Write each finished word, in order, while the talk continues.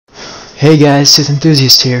Hey guys, Sith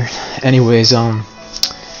enthusiast here. Anyways,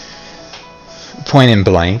 point in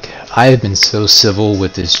blank, I have been so civil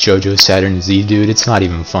with this JoJo Saturn Z dude, it's not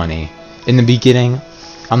even funny. In the beginning,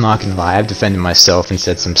 I'm not gonna lie, I've defended myself and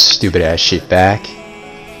said some stupid ass shit back.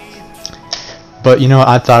 But you know,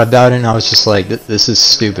 I thought about it and I was just like, this is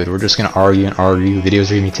stupid. We're just gonna argue and argue.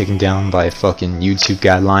 Videos are gonna be taken down by fucking YouTube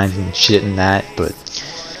guidelines and shit and that, but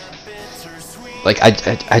like,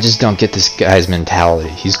 I just don't get this guy's mentality.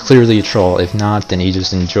 He's clearly a troll. If not, then he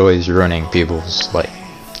just enjoys ruining people's, like,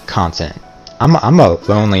 content. I'm a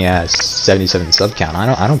lonely ass 77 sub count.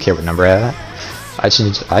 I don't care what number I have. I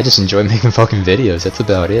just enjoy making fucking videos. That's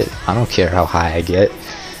about it. I don't care how high I get.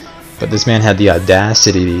 But this man had the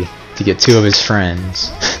audacity to get two of his friends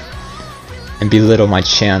and belittle my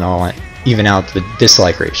channel and even out the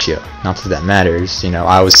dislike ratio. Not that that matters, you know,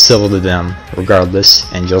 I was civil to them regardless,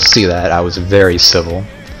 and you'll see that I was very civil,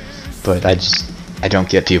 but I don't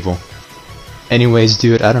get people. Anyways,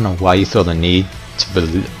 dude, I don't know why you feel the need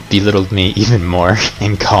to belittle me even more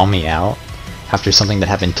and call me out after something that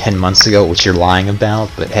happened 10 months ago, which you're lying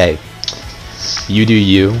about, but hey, you do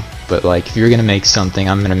you. But like, if you're gonna make something,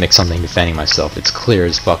 I'm gonna make something defending myself. It's clear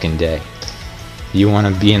as fucking day. You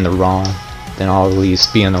wanna be in the wrong, then I'll at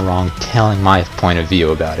least be in the wrong telling my point of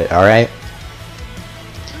view about it, alright?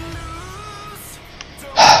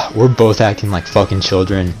 We're both acting like fucking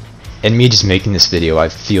children, and me just making this video, I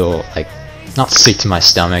feel like, not sick to my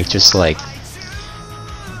stomach, just like,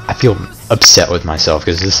 I feel upset with myself,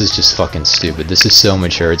 because this is just fucking stupid. This is so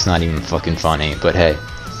mature, it's not even fucking funny, but hey,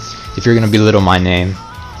 if you're gonna belittle my name,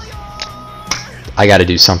 I gotta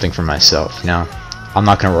do something for myself, you know? I'm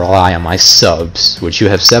not gonna rely on my subs, which you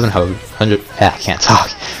have 700. I can't talk.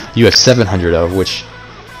 You have 700 of, which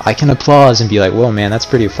I can applause and be like, whoa, man, that's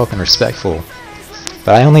pretty fucking respectful.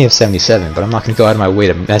 But I only have 77. But I'm not gonna go out of my way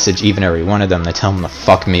to message even every one of them to tell them to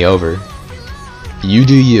fuck me over. You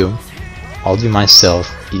do you. I'll do myself.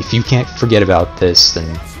 If you can't forget about this,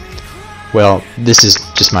 then, well, this is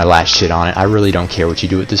just my last shit on it. I really don't care what you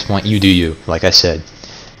do at this point. You do you, like I said.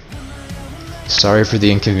 Sorry for the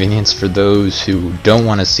inconvenience for those who don't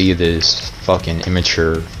want to see this fucking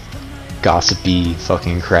immature, gossipy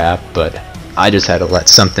fucking crap, but I just had to let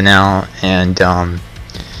something out, and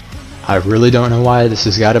I really don't know why this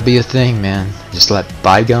has got to be a thing, man. Just let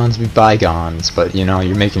bygones be bygones, but you know,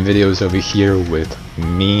 you're making videos over here with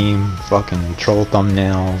meme fucking troll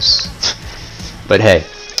thumbnails. But hey,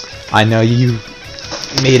 I know you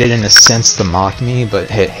made it in a sense to mock me, but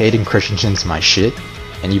hey, Hayden Christensen's my shit.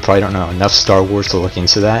 And you probably don't know enough Star Wars to look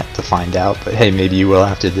into that to find out, but hey, maybe you will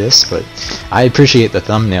after this. But I appreciate the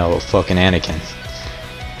thumbnail of fucking Anakin.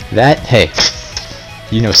 That, hey,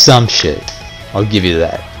 you know some shit. I'll give you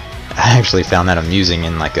that. I actually found that amusing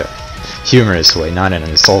in like a humorous way, not in an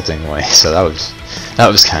insulting way. So that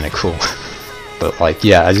was kind of cool. But like,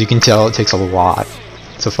 yeah, as you can tell, it takes a lot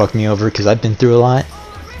to fuck me over because I've been through a lot.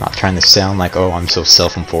 I'm not trying to sound like, oh, I'm so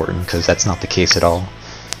self-important, because that's not the case at all.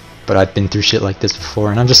 But I've been through shit like this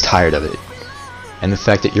before, and I'm just tired of it. And the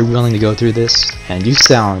fact that you're willing to go through this, and you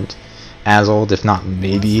sound as old, if not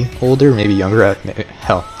maybe older, maybe younger,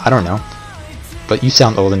 hell, I don't know. But you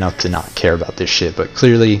sound old enough to not care about this shit, but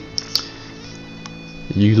clearly,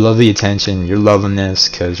 you love the attention, you're loving this,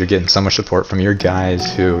 because you're getting so much support from your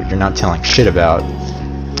guys who you're not telling shit about.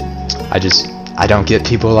 I don't get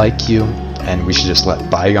people like you, and we should just let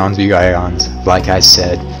bygones be bygones, like I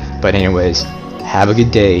said. But anyways, have a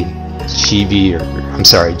good day, Chibi, or I'm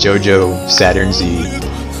sorry, JoJo Saturn Z.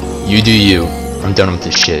 You do you. I'm done with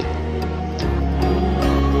this shit.